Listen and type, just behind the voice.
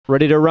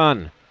ready to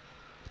run.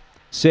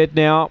 Set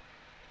now.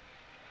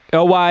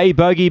 Away,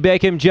 Bogey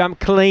Beckham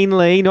jumped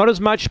cleanly. Not as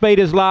much speed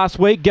as last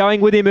week. Going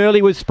with him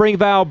early was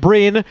Springvale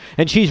Bryn.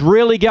 And she's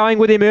really going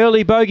with him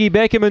early. Bogey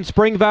Beckham and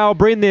Springvale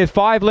Bryn. They're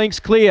 5 lengths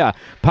clear.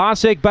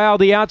 Parsec Bale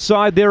the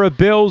outside there of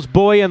Bill's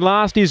Boy. And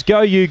last is Go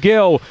You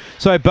Girl.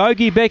 So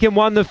Bogey Beckham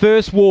won the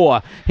first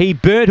war. He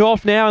burnt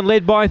off now and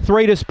led by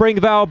 3 to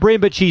Springvale Bryn.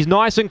 But she's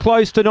nice and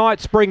close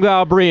tonight,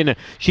 Springvale Bryn.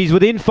 She's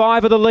within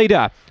 5 of the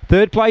leader.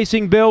 Third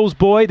placing Bill's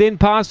Boy, then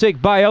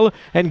Parsec Bale,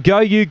 and Go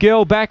You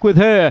Girl back with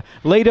her.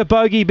 Leader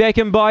Bogey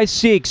Beckham by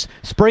 6.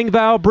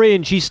 Springvale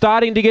Bryn, she's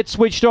starting to get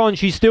switched on.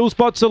 She still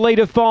spots the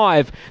leader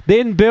 5.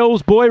 Then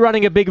Bill's Boy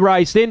running a big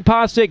race. Then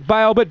Parsec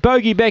Bale, but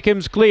Bogey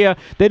Beckham's clear.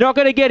 They're not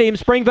going to get him.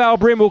 Springvale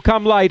Bryn will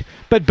come late.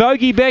 But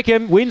Bogey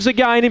Beckham wins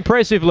again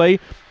impressively.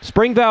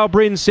 Springvale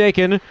Bryn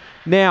second.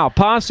 Now,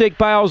 Parsec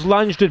Bale's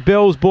lunged at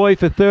Bill's Boy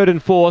for 3rd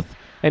and 4th.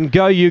 And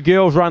Go You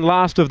Girls run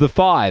last of the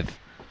 5.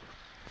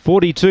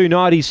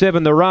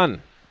 42.97 the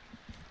run.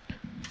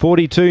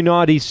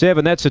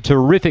 42.97, that's a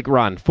terrific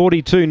run.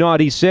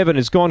 42.97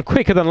 has gone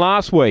quicker than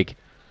last week,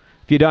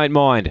 if you don't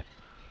mind.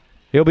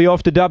 He'll be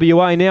off to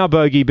WA now,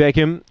 Bogey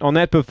Beckham, on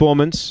that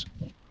performance.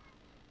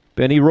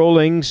 Benny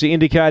Rawlings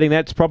indicating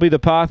that's probably the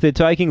path they're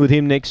taking with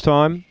him next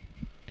time.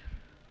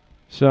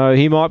 So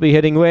he might be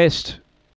heading west.